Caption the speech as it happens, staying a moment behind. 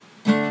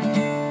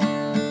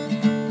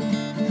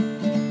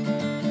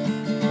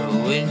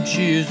when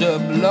she's a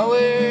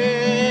blowing.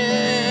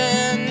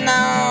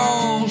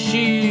 Now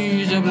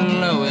she's a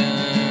blowing.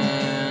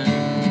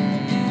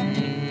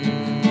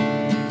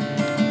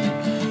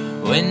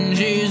 When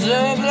she's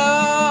a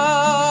blowing,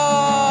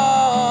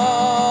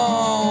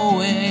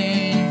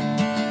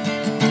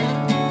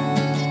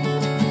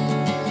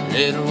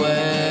 little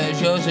way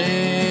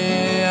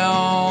Josie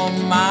on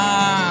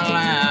my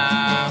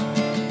lap.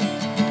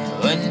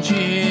 When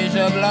she's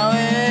a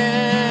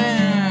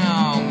blowing,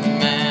 oh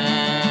man.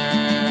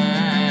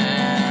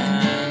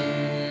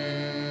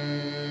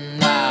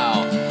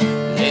 Now,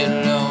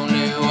 little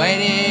lonely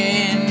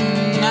waiting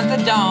at the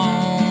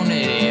dawn,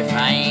 it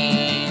ain't.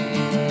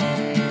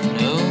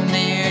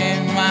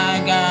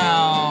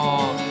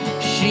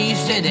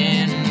 Sit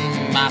in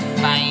my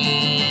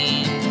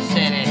fame,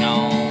 set it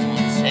on,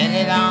 set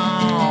it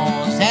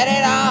on, set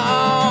it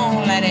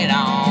on, let it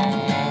on,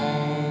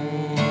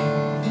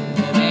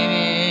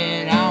 baby,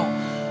 it on,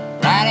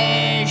 right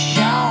it,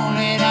 show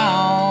it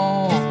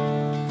on,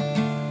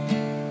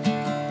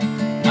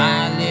 my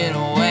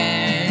little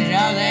way,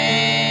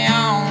 Josie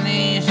on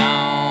his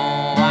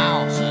own,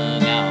 hours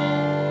ago,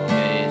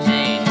 we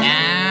say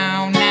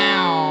now,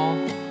 now,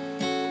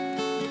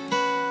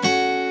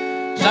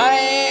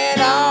 sorry,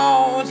 no,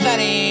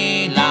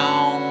 steady,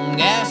 long,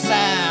 guess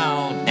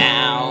out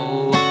now.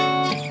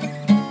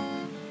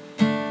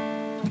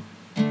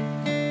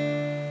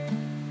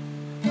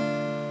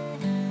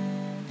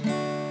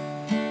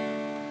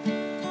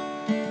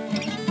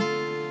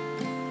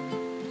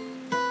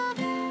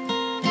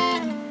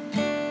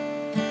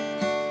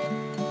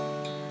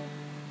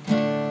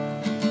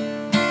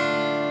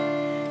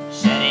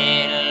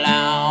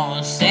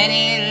 Set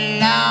it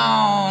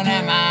long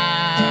in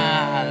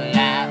my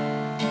lap.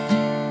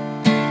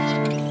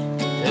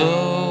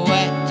 Oh,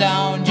 wet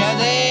down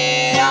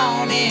Josie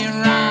on it,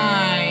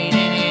 right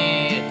in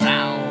it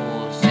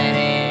round. Set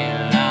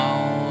it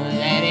long,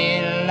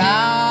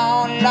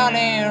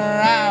 lonely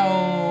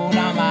round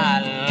on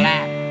my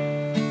lap.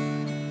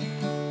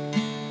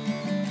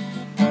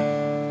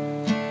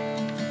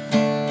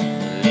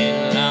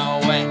 Little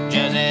wet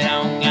Josie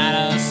don't got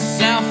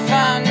herself I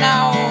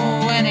know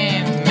when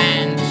it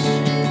meant.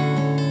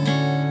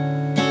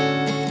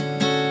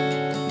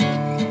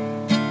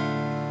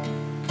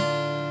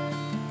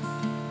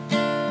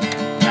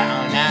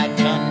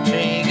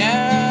 Country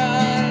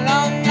girl,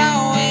 oh no,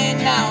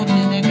 ain't out to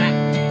the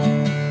ground.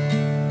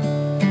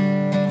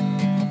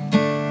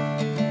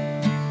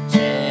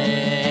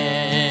 Say,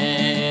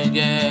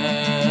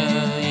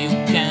 girl, you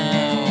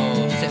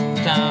can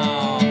sit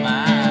on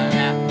my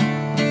lap.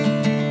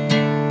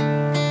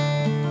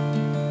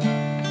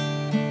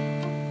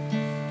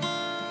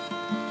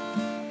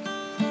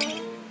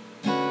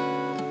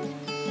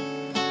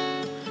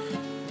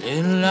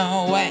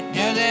 Little wet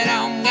Josie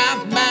don't got